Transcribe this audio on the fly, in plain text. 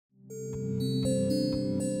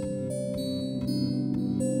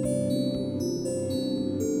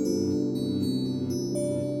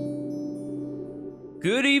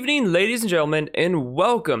Good evening, ladies and gentlemen, and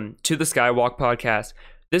welcome to the Skywalk Podcast.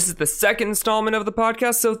 This is the second installment of the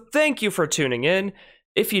podcast, so thank you for tuning in.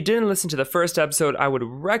 If you didn't listen to the first episode, I would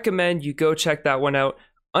recommend you go check that one out.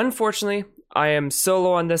 Unfortunately, I am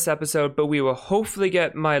solo on this episode, but we will hopefully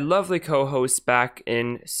get my lovely co-hosts back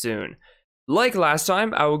in soon. Like last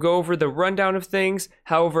time, I will go over the rundown of things,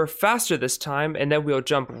 however faster this time, and then we'll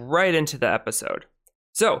jump right into the episode.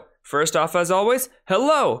 So, first off, as always,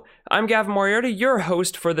 hello! I'm Gavin Moriarty, your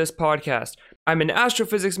host for this podcast. I'm an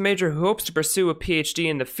astrophysics major who hopes to pursue a PhD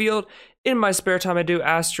in the field. In my spare time, I do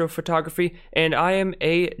astrophotography, and I am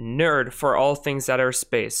a nerd for all things that are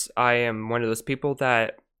space. I am one of those people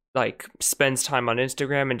that spends time on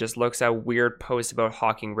Instagram and just looks at weird posts about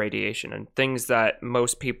Hawking radiation and things that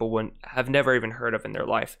most people wouldn't have never even heard of in their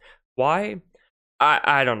life. Why?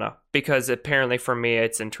 I don't know, because apparently for me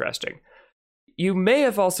it's interesting. You may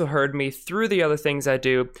have also heard me through the other things I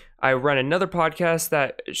do. I run another podcast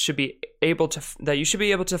that you should be able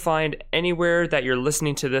to find anywhere that you're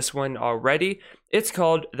listening to this one already. It's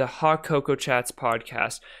called the Hot Cocoa Chats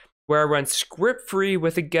podcast, where I run script-free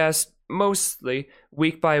with a guest mostly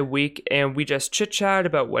week by week, and we just chit-chat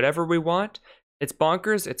about whatever we want. It's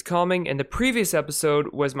bonkers, it's calming, and the previous episode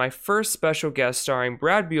was my first special guest starring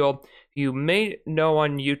Brad Buell, who you may know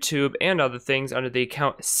on YouTube and other things under the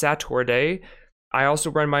account Saturday. I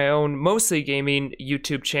also run my own mostly gaming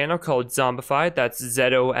YouTube channel called Zombified. That's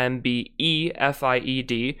Zombefied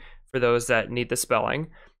for those that need the spelling,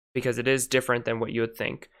 because it is different than what you would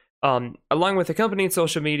think. Along with accompanying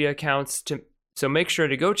social media accounts, so make sure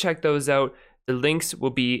to go check those out. The links will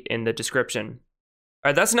be in the description. All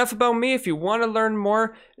right, that's enough about me. If you want to learn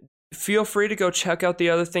more, feel free to go check out the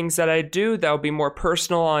other things that I do. That will be more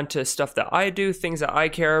personal onto stuff that I do, things that I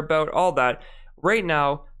care about, all that. Right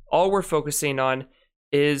now, all we're focusing on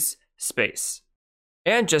is space.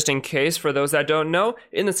 And just in case, for those that don't know,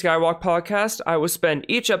 in the Skywalk podcast, I will spend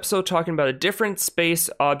each episode talking about a different space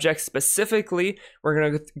object. Specifically, we're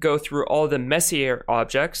going to go through all the Messier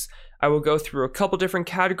objects. I will go through a couple different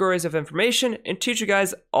categories of information and teach you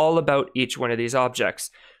guys all about each one of these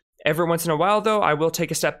objects. Every once in a while, though, I will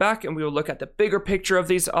take a step back and we will look at the bigger picture of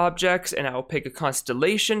these objects, and I will pick a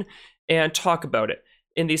constellation and talk about it.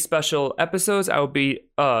 In these special episodes, I will be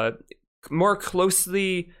more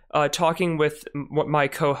closely talking with my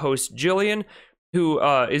co-host Jillian, who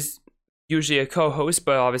is usually a co-host,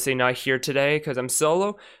 but obviously not here today because I'm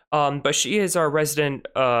solo. But she is our resident,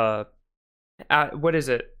 what is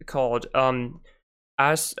it called?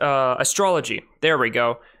 Astrology. There we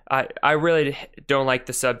go. I really don't like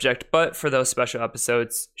the subject, but for those special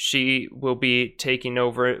episodes, she will be taking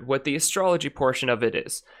over what the astrology portion of it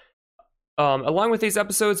is. Along with these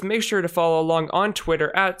episodes, make sure to follow along on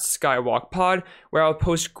Twitter at SkywalkPod, where I'll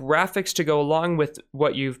post graphics to go along with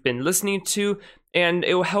what you've been listening to, and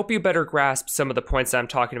it will help you better grasp some of the points that I'm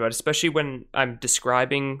talking about, especially when I'm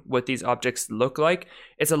describing what these objects look like.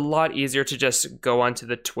 It's a lot easier to just go onto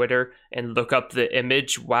the Twitter and look up the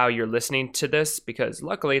image while you're listening to this, because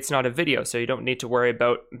luckily it's not a video, so you don't need to worry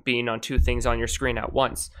about being on two things on your screen at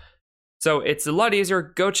once. So it's a lot easier.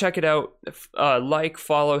 Go check it out.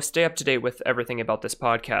 Follow, stay up to date with everything about this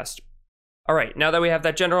podcast. All right, now that we have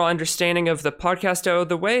that general understanding of the podcast out of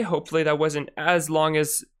the way, hopefully that wasn't as long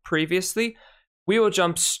as previously, we will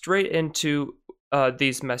jump straight into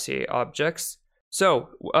these Messier objects. So,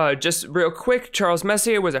 just real quick, Charles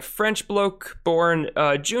Messier was a French bloke born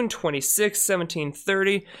June 26,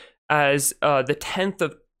 1730, as the 10th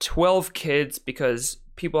of 12 kids, because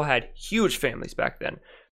people had huge families back then.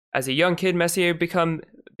 As a young kid, Messier became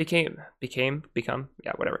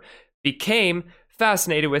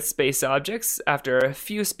fascinated with space objects after a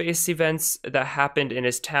few space events that happened in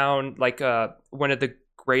his town, like one of the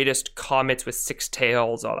greatest comets with 6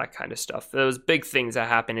 tails, all that kind of stuff. Those big things that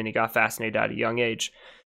happened, and he got fascinated at a young age.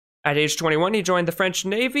 At age 21, he joined the French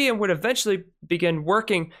Navy and would eventually begin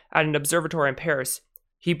working at an observatory in Paris.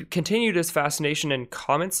 He continued his fascination in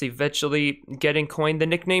comets, eventually getting coined the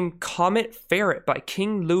nickname Comet Ferret by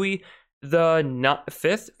King Louis the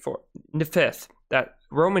Fifth. That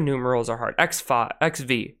Roman numerals are hard.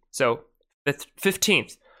 XV. So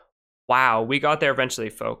 15th. Wow, we got there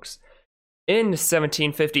eventually, folks. In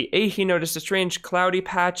 1758, he noticed a strange cloudy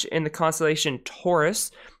patch in the constellation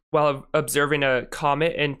Taurus while observing a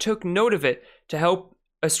comet and took note of it to help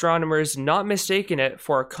astronomers not mistaken it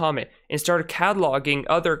for a comet, and started cataloging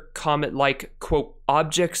other comet-like, quote,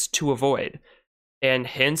 objects to avoid. And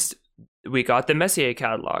hence, we got the Messier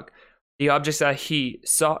catalog. The objects that he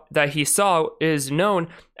saw is known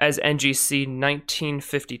as NGC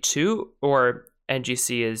 1952, or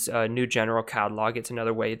NGC is a New General Catalog. It's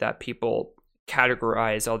another way that people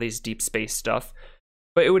categorize all these deep space stuff.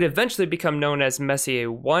 but it would eventually become known as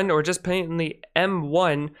Messier 1 or just plainly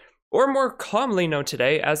M1, or more commonly known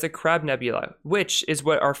today as the Crab Nebula, which is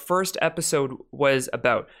what our first episode was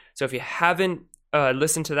about. So if you haven't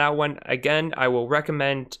listened to that one, again, I will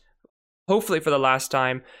recommend, hopefully for the last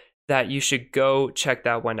time, that you should go check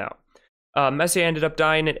that one out. Messier ended up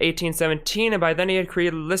dying in 1817, and by then he had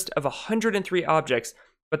created a list of 103 objects,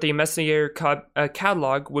 but the Messier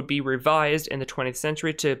catalog would be revised in the 20th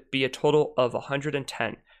century to be a total of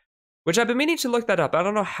 110, which I've been meaning to look that up. I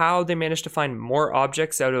don't know how they managed to find more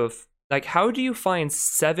objects out of, like, how do you find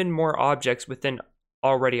 7 more objects within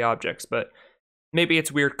already objects? But maybe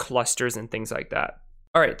it's weird clusters and things like that.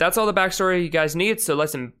 All right, that's all the backstory you guys need, so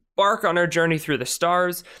let's embark on our journey through the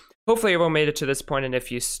stars. Hopefully everyone made it to this point, and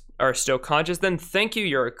if you are still conscious, then thank you,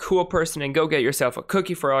 you're a cool person, and go get yourself a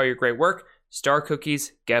cookie for all your great work. Star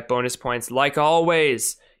cookies, get bonus points, like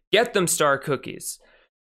always. Get them star cookies.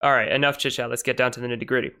 All right, enough chit-chat, let's get down to the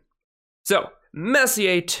nitty-gritty. So,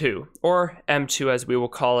 Messier 2, or M2 as we will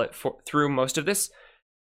call it through most of this.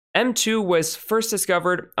 M2 was first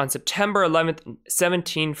discovered on September 11th,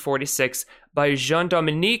 1746 by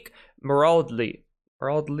Jean-Dominique Maraldi.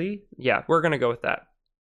 Maraldi? Yeah, we're going to go with that.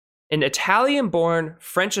 An Italian-born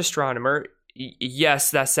French astronomer,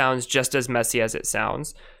 yes, that sounds just as messy as it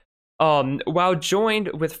sounds, while joined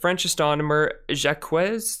with French astronomer Jacques,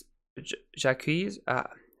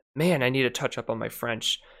 man, I need to touch up on my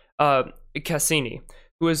French, Cassini,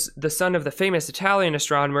 who was the son of the famous Italian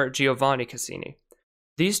astronomer Giovanni Cassini.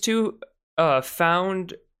 These two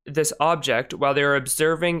found this object while they were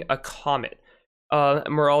observing a comet.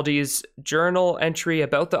 Maraldi's journal entry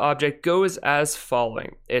about the object goes as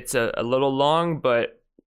following. It's a little long, but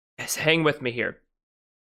hang with me here.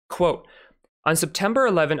 Quote, on September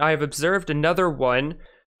 11, I have observed another one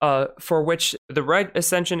for which the right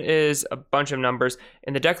ascension is a bunch of numbers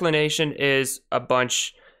and the declination is a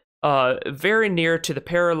bunch very near to the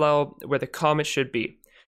parallel where the comet should be.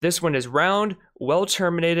 This one is round, well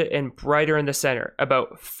terminated, and brighter in the center,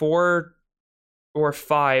 about 4 or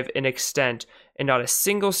 5 in extent, and not a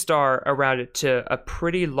single star around it to a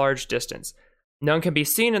pretty large distance. None can be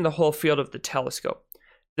seen in the whole field of the telescope.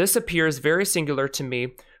 This appears very singular to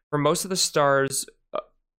me, for most of the stars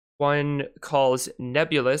one calls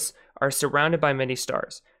nebulous are surrounded by many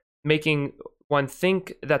stars, making one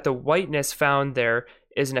think that the whiteness found there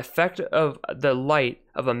is an effect of the light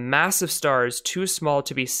of a mass of stars too small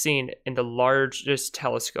to be seen in the largest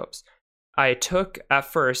telescopes. I took at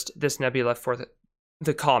first this nebula for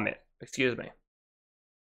the comet. Excuse me.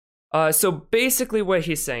 So basically what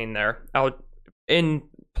he's saying there, in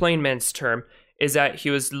plain man's term, is that he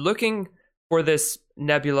was looking for this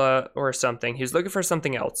nebula or something. He was looking for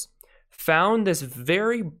something else. Found this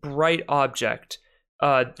very bright object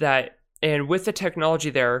and with the technology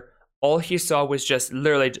there, all he saw was just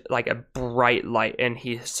literally like a bright light, and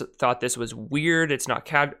he thought this was weird. It's not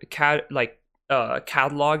cataloged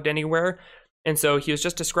anywhere. And so he was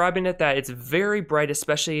just describing it that it's very bright,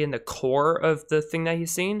 especially in the core of the thing that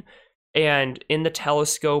he's seen. And in the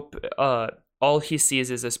telescope, all he sees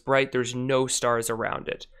is this bright. There's no stars around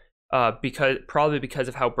it. Probably because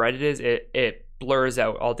of how bright it is, it blurs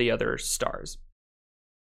out all the other stars.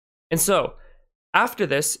 And so, after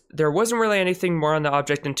this, there wasn't really anything more on the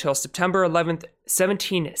object until September 11th,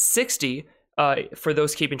 1760. For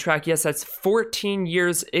those keeping track, yes, that's 14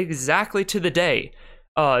 years exactly to the day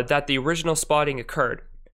that the original spotting occurred.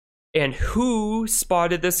 And who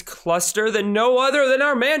spotted this cluster than no other than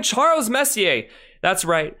our man Charles Messier? That's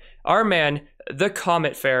right, our man, the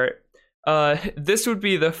Comet Ferret. This would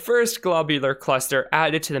be the first globular cluster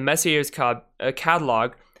added to the Messier's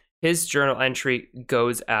catalog. His journal entry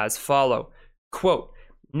goes as follow. Quote,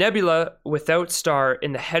 nebula without star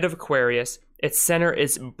in the head of Aquarius. Its center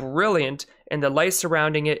is brilliant and the light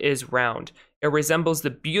surrounding it is round. It resembles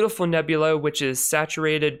the beautiful nebula which is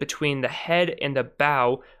saturated between the head and the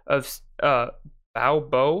bow of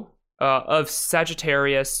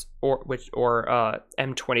Sagittarius, or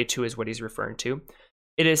M22 is what he's referring to.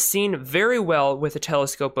 It is seen very well with a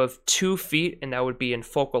telescope of 2 feet, and that would be in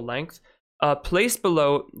focal length, placed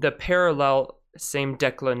below the parallel, same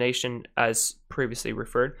declination as previously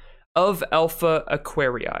referred, of Alpha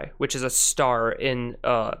Aquarii, which is a star in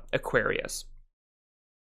Aquarius.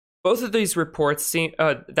 Both of these reports seem,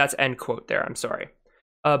 that's end quote there, I'm sorry.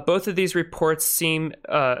 Both of these reports seem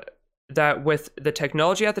that with the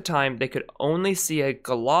technology at the time, they could only see a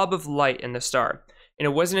glob of light in the star. And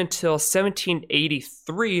it wasn't until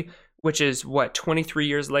 1783, which is 23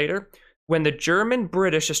 years later, when the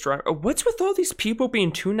German-British astronomer, what's with all these people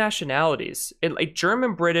being 2 nationalities? Like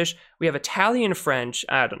German-British, we have Italian-French,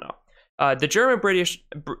 I don't know. The German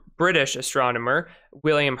British astronomer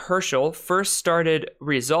William Herschel first started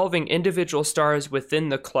resolving individual stars within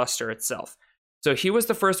the cluster itself. So he was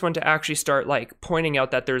the first one to actually start like pointing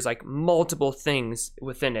out that there's like multiple things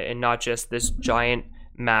within it and not just this giant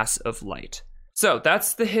mass of light. So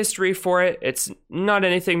that's the history for it. It's not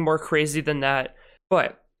anything more crazy than that.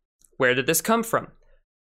 But where did this come from?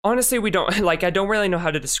 Honestly, we don't I don't really know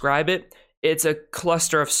how to describe it. It's a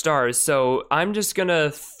cluster of stars. So I'm just going to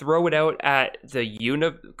throw it out at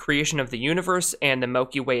the creation of the universe and the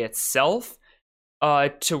Milky Way itself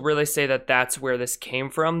to really say that that's where this came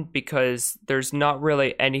from, because there's not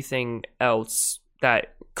really anything else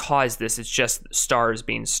that caused this. It's just stars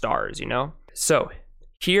being stars, you know? So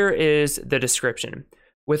here is the description.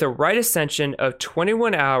 With a right ascension of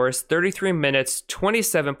 21 hours, 33 minutes,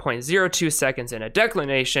 27.02 seconds, and a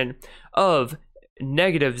declination of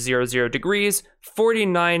 -00 degrees,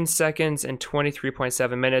 49 seconds, and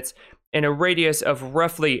 23.7 minutes, and a radius of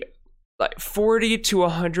roughly like 40 to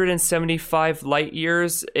 175 light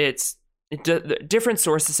years. It's different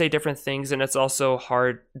sources say different things, and it's also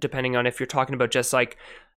hard depending on if you're talking about just like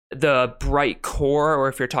the bright core or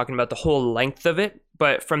if you're talking about the whole length of it.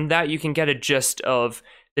 But from that, you can get a gist of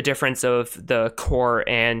the difference of the core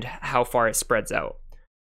and how far it spreads out.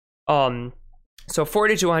 So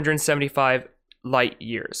 40 to 175 light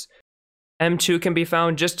years. M2 can be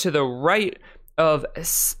found just to the right of,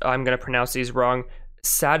 I'm going to pronounce these wrong,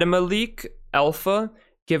 Satamalik Alpha,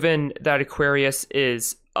 given that Aquarius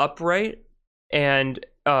is upright. And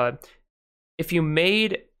if you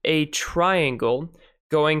made a triangle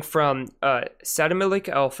going from Satamalik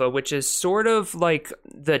Alpha, which is sort of like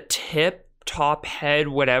the tip, top, head,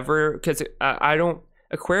 whatever, because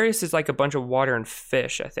Aquarius is like a bunch of water and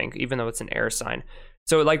fish, I think, even though it's an air sign.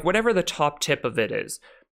 So like whatever the top tip of it is,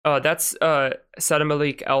 that's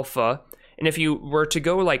Satamalik Alpha. And if you were to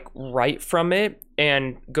go like right from it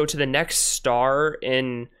and go to the next star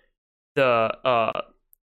in the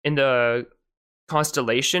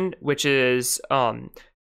constellation, which is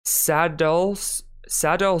Sadal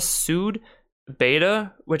Sud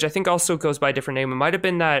Beta, which I think also goes by a different name. It might have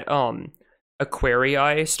been that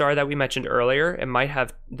Aquarii star that we mentioned earlier. It might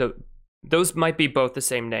have those might be both the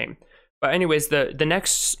same name. But anyways, the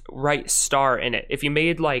next right star in it, if you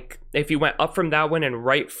went up from that one and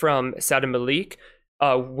right from Satamalik,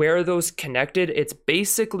 where those connected, it's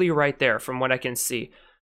basically right there from what I can see.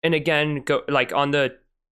 And again,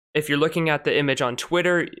 if you're looking at the image on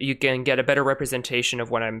Twitter, you can get a better representation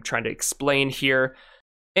of what I'm trying to explain here.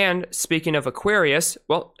 And speaking of Aquarius,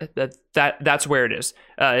 well, that's where it is.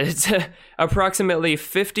 It's approximately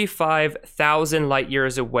 55,000 light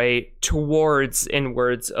years away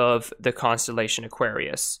inwards of the constellation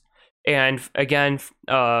Aquarius. And again,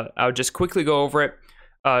 I'll just quickly go over it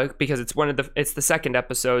because it's the second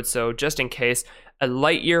episode. So just in case, a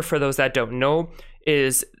light year, for those that don't know,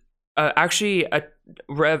 is actually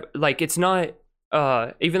it's not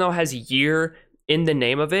even though it has year in the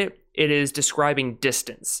name of it. It is describing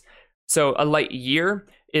distance. So a light year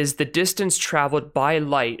is the distance traveled by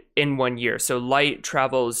light in 1 year. So light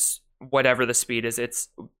travels whatever the speed is. It's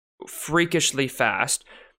freakishly fast.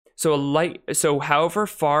 So however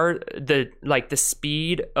far the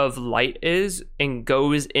speed of light is and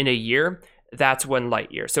goes in a year, that's 1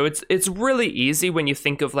 light year. So it's really easy when you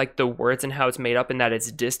think of like the words and how it's made up and that it's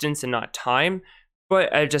distance and not time.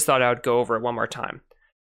 But I just thought I would go over it one more time.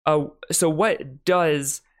 So what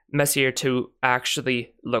does Messier 2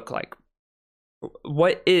 actually look like?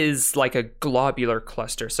 What is like a globular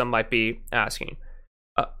cluster? Some might be asking.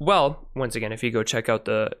 Well, once again, if you go check out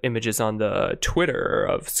the images on the Twitter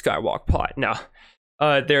of Skywalk Pod, now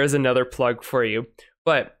there's another plug for you.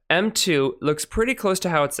 But M2 looks pretty close to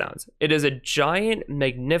how it sounds. It is a giant,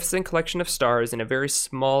 magnificent collection of stars in a very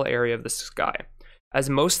small area of the sky. As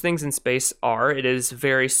most things in space are, it is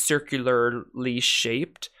very circularly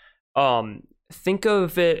shaped. Think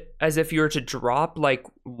of it as if you were to drop like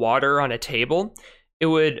water on a table. It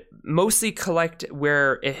would mostly collect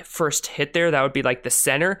where it first hit there. That would be like the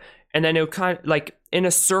center. And then it would kind of like in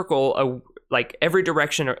a circle, like every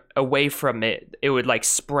direction away from it, it would like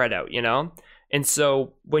spread out, you know? And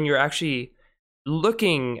so when you're actually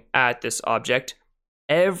looking at this object,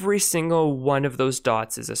 every single one of those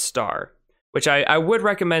dots is a star, which I would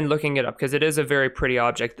recommend looking it up because it is a very pretty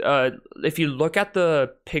object. If you look at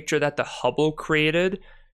the picture that the Hubble created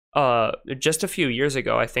just a few years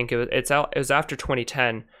ago, I think it was after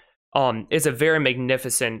 2010, it's a very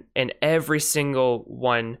magnificent, and every single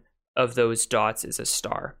one of those dots is a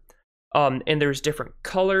star. And there's different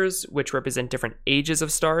colors, which represent different ages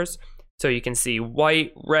of stars. So you can see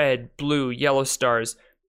white, red, blue, yellow stars.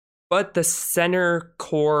 but the center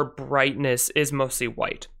core brightness is mostly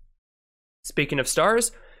white. Speaking of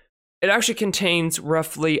stars, it actually contains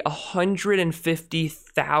roughly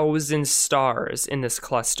 150,000 stars in this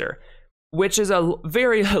cluster, which is a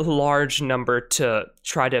very large number to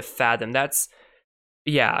try to fathom. That's,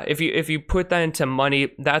 yeah, if you put that into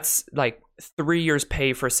money, that's like 3 years'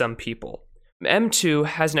 pay for some people. M2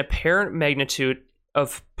 has an apparent magnitude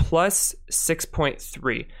of plus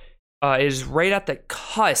 6.3. It is right at the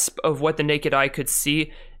cusp of what the naked eye could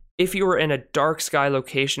see if you were in a dark sky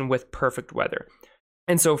location with perfect weather.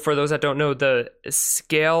 And so for those that don't know the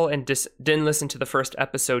scale and didn't listen to the first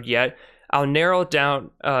episode yet, I'll narrow it down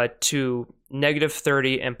to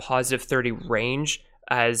 -30 and +30 range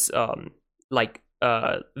as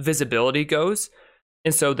visibility goes.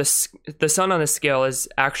 And so the sun on the scale is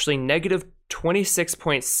actually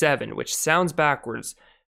 -26.7, which sounds backwards,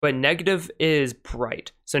 but negative is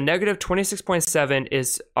bright. So -26.7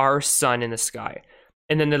 is our sun in the sky.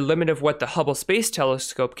 And then the limit of what the Hubble Space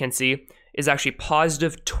Telescope can see is actually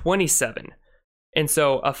 +27. And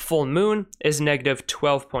so a full moon is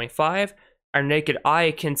 -12.5. Our naked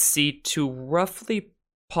eye can see to roughly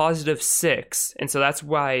 +6. And so that's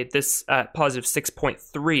why this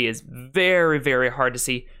 +6.3 is very, very hard to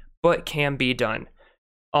see, but can be done.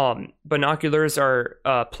 Binoculars are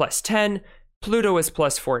 +10. Pluto is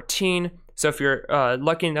 +14. So if you're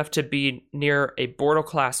lucky enough to be near a Bortle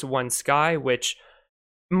Class 1 sky, which,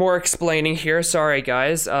 more explaining here, sorry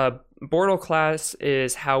guys, Bortle Class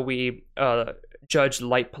is how we judge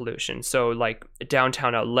light pollution. So like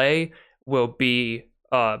downtown LA will be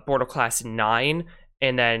Bortle Class 9,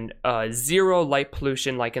 and then 0 light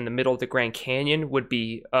pollution, like in the middle of the Grand Canyon, would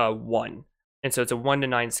be 1. And so it's a 1 to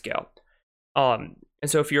 9 scale. And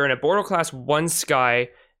so if you're in a Bortle Class 1 sky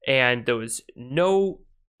and there was no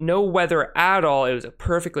weather at all, it was a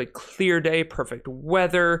perfectly clear day, perfect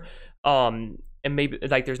weather, and maybe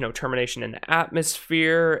like there's no termination in the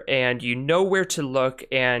atmosphere, and you know where to look,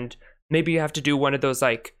 and maybe you have to do one of those,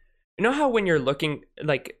 like, you know how when you're looking,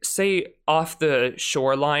 like, say off the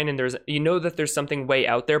shoreline and there's, you know that there's something way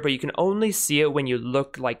out there, but you can only see it when you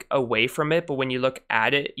look like away from it, but when you look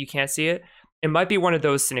at it, you can't see it. It might be one of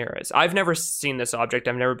those scenarios. I've never seen this object.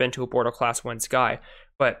 I've never been to a Bortle Class 1 sky,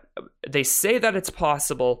 but they say that it's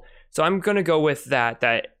possible. So I'm going to go with that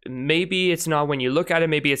maybe it's not when you look at it.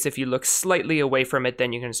 Maybe it's if you look slightly away from it,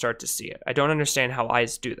 then you can start to see it. I don't understand how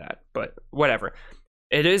eyes do that, but whatever.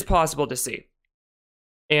 It is possible to see.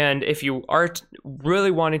 And if you are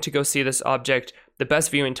really wanting to go see this object, the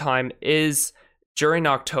best viewing time is during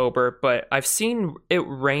October, but I've seen it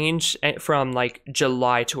range from like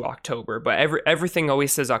July to October, but everything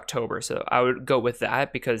always says October, so I would go with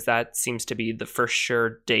that because that seems to be the for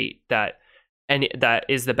sure date that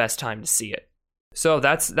is the best time to see it. So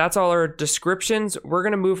that's all our descriptions. We're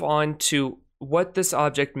going to move on to what this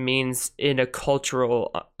object means in a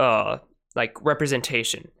cultural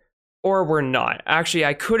representation. Or we're not. Actually,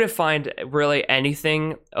 I couldn't find really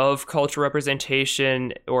anything of cultural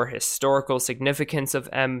representation or historical significance of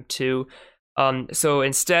M2. So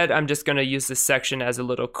instead, I'm just going to use this section as a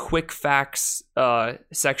little quick facts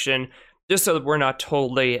section, just so that we're not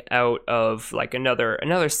totally out of like another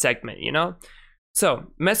segment, you know?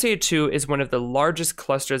 So Messier 2 is one of the largest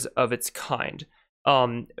clusters of its kind.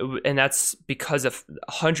 And that's because of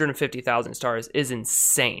 150,000 stars is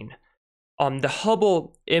insane. The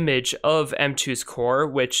Hubble image of M2's core,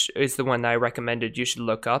 which is the one that I recommended you should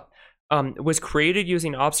look up, was created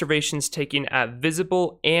using observations taken at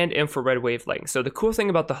visible and infrared wavelengths. So the cool thing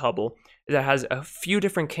about the Hubble is that it has a few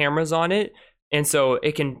different cameras on it, and so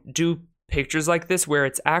it can do pictures like this where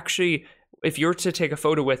it's actually, if you were to take a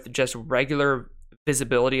photo with just regular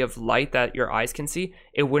visibility of light that your eyes can see,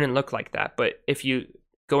 it wouldn't look like that. But if you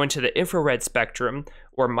go into the infrared spectrum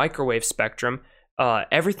or microwave spectrum,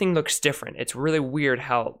 everything looks different. It's really weird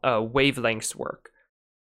how wavelengths work.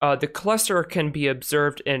 The cluster can be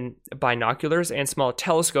observed in binoculars and small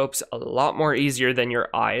telescopes a lot more easier than your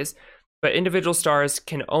eyes, but individual stars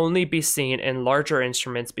can only be seen in larger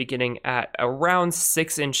instruments beginning at around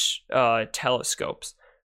 6-inch telescopes.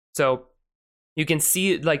 So you can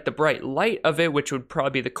see like the bright light of it, which would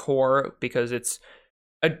probably be the core because it's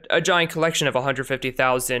a giant collection of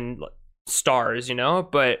 150,000 stars, you know,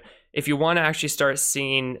 but if you want to actually start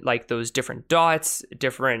seeing like those different dots,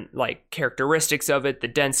 different like characteristics of it, the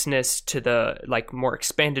denseness to the like more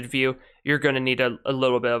expanded view, you're going to need a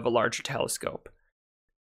little bit of a larger telescope.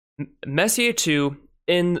 Messier 2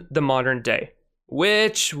 in the modern day,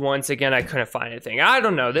 which once again, I couldn't find anything. I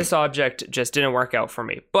don't know. This object just didn't work out for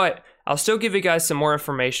me, but I'll still give you guys some more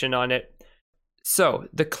information on it. So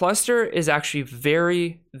the cluster is actually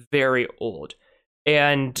very, very old.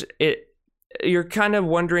 And you're kind of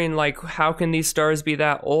wondering, like, how can these stars be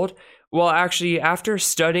that old? Well, actually, after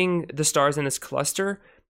studying the stars in this cluster,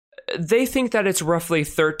 they think that it's roughly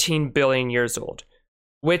 13 billion years old,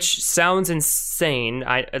 which sounds insane.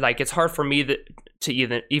 It's hard for me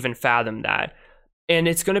to even fathom that. And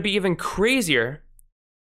it's going to be even crazier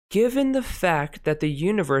given the fact that the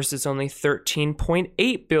universe is only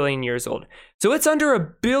 13.8 billion years old. So it's under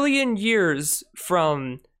 1 billion years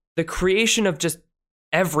from the creation of just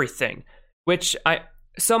everything, which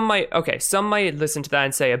some might listen to that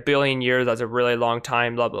and say 1 billion years, that's a really long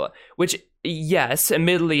time, blah, blah, blah. Which, yes,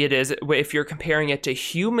 admittedly it is if you're comparing it to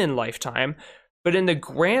human lifetime. But in the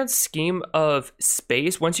grand scheme of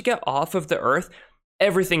space, once you get off of the Earth,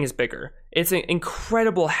 everything is bigger. It's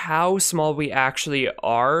incredible how small we actually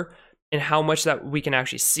are and how much that we can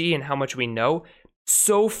actually see and how much we know.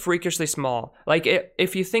 So freakishly small. Like,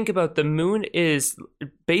 if you think about, the moon is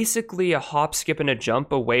basically a hop, skip, and a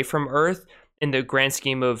jump away from Earth in the grand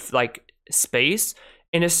scheme of, like, space,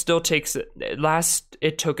 and it still takes,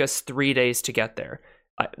 it took us 3 days to get there.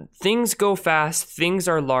 Things go fast, things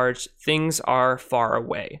are large, things are far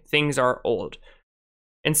away, things are old.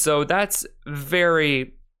 And so that's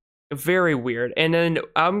very, very weird. And then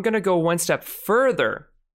I'm going to go one step further.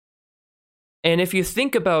 And if you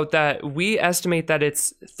think about that, we estimate that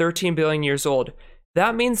it's 13 billion years old.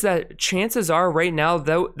 That means that chances are right now,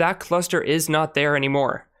 though, that cluster is not there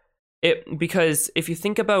anymore. Because if you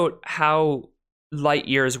think about how light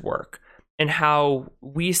years work and how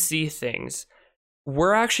we see things,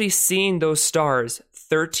 we're actually seeing those stars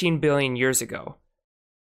 13 billion years ago.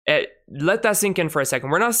 Let that sink in for a second.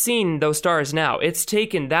 We're not seeing those stars now. It's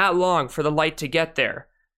taken that long for the light to get there.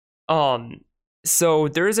 So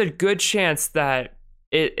there's a good chance that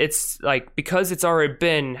it's like, because it's already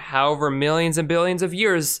been however millions and billions of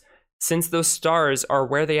years since those stars are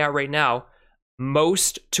where they are right now,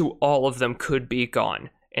 most to all of them could be gone.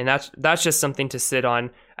 And that's just something to sit on.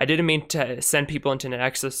 I didn't mean to send people into an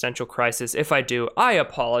existential crisis. If I do, I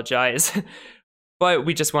apologize. But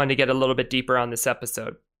we just wanted to get a little bit deeper on this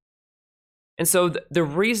episode. And so the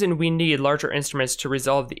reason we need larger instruments to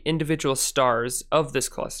resolve the individual stars of this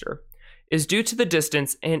cluster is due to the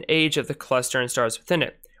distance and age of the cluster and stars within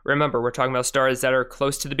it. Remember, we're talking about stars that are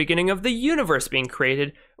close to the beginning of the universe being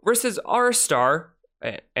created versus our star.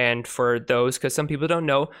 And for those, because some people don't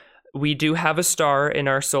know, we do have a star in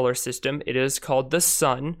our solar system. It is called the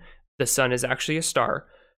sun. The sun is actually a star.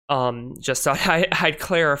 Just thought I'd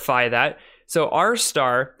clarify that. So our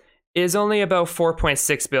star is only about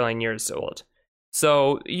 4.6 billion years old.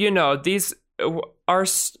 So, our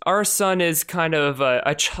sun is kind of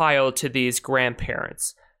a child to these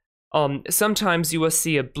grandparents. Sometimes you will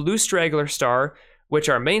see a blue straggler star, which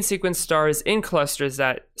are main sequence stars in clusters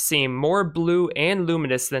that seem more blue and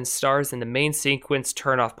luminous than stars in the main sequence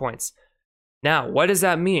turn-off points. Now, what does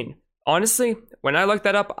that mean? Honestly, when I looked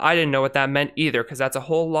that up, I didn't know what that meant either, because that's a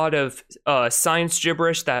whole lot of science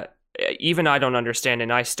gibberish that even I don't understand,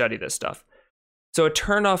 and I study this stuff. So a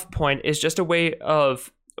turn-off point is just a way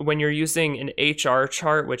of, when you're using an HR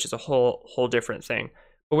chart, which is a whole different thing,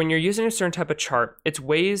 but when you're using a certain type of chart, it's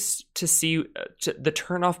ways to see, the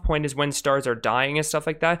turn-off point is when stars are dying and stuff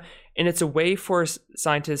like that, and it's a way for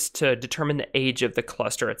scientists to determine the age of the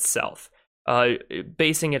cluster itself,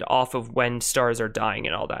 basing it off of when stars are dying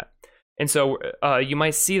and all that. And so you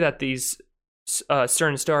might see that these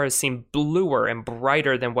certain stars seem bluer and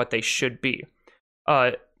brighter than what they should be.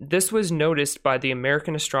 This was noticed by the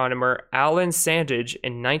American astronomer Alan Sandage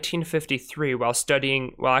in 1953 while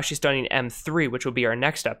actually studying M3, which will be our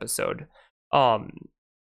next episode. And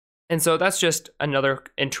so that's just another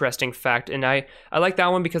interesting fact. And I like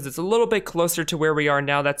that one because it's a little bit closer to where we are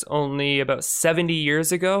now. That's only about 70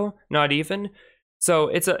 years ago, not even. So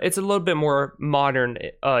it's a little bit more modern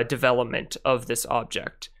development of this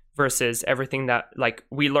object versus everything that, like,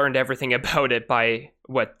 we learned everything about it by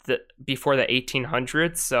before the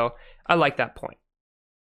 1800s. So I like that point.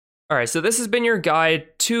 All right, so this has been your guide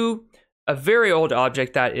to a very old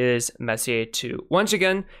object that is Messier 2. Once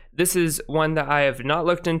again, this is one that I have not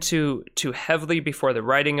looked into too heavily before the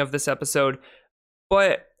writing of this episode,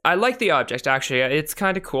 but I like the object, actually. It's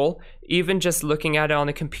kind of cool. Even just looking at it on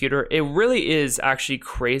the computer, it really is actually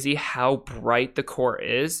crazy how bright the core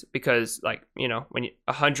is, because, like, when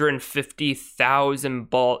 150,000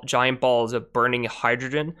 giant balls of burning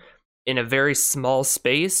hydrogen in a very small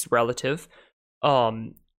space relative,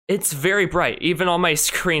 it's very bright. Even on my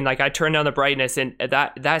screen, like, I turn down the brightness and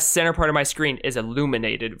that center part of my screen is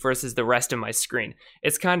illuminated versus the rest of my screen.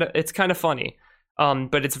 It's kind of funny,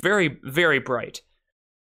 but it's very, very bright.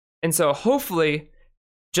 And so hopefully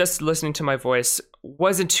just listening to my voice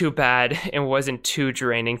wasn't too bad and wasn't too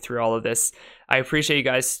draining through all of this. I appreciate you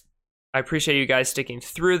guys. I appreciate you guys sticking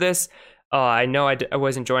through this. I know I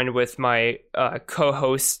wasn't joined with my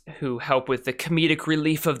co-hosts who help with the comedic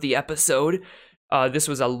relief of the episode. This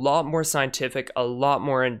was a lot more scientific, a lot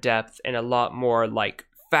more in depth, and a lot more like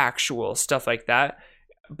factual stuff like that.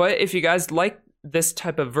 But if you guys like this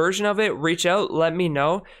type of version of it, reach out, let me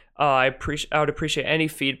know. I would appreciate any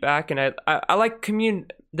feedback, and I like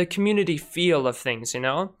the community feel of things, you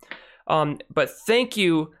know. But thank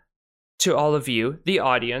you to all of you, the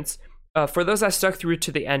audience. For those that stuck through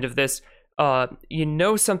to the end of this,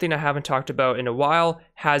 something I haven't talked about in a while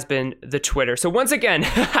has been the Twitter. So once again,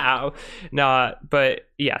 Skywalk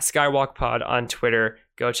Pod on Twitter.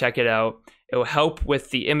 Go check it out. It will help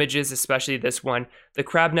with the images, especially this one. The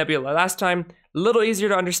Crab Nebula last time, a little easier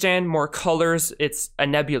to understand, more colors. It's a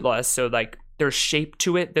nebula, so like there's shape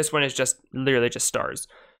to it. This one is just literally just stars.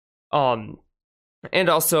 And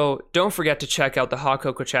also, don't forget to check out the Hot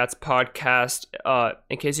Cocoa Chats podcast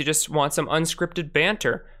in case you just want some unscripted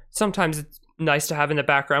banter. Sometimes it's nice to have in the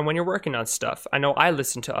background when you're working on stuff. I know I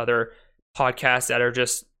listen to other podcasts that are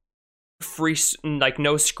just free, like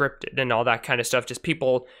no scripted and all that kind of stuff. Just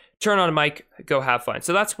people turn on a mic, go have fun.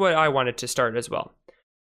 So that's what I wanted to start as well.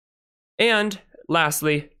 And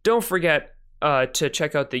lastly, don't forget to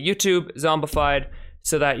check out the YouTube Zombified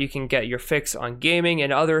so that you can get your fix on gaming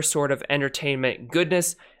and other sort of entertainment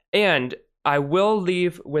goodness. And I will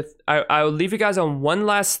leave I'll leave you guys on one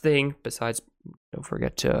last thing besides don't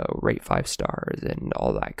forget to rate 5 stars and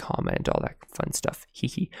all that, comment, all that fun stuff.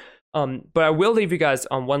 But I will leave you guys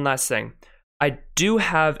on one last thing. I do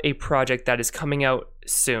have a project that is coming out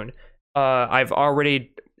soon. I've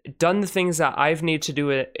already done the things that I've need to do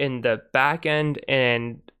in the back end,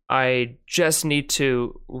 and I just need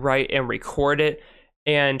to write and record it.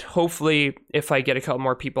 And hopefully, if I get a couple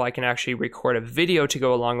more people, I can actually record a video to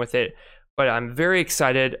go along with it. But I'm very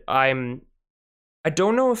excited. I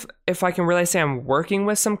don't know if I can really say I'm working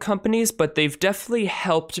with some companies, but they've definitely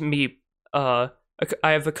helped me. I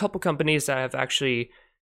have a couple companies that have actually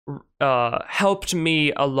helped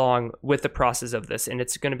me along with the process of this, and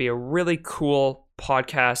it's going to be a really cool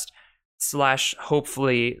podcast /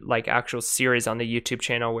 hopefully like actual series on the YouTube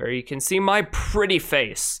channel where you can see my pretty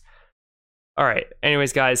face. All right.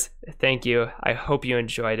 Anyways, guys, thank you. I hope you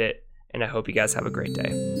enjoyed it, and I hope you guys have a great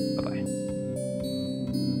day.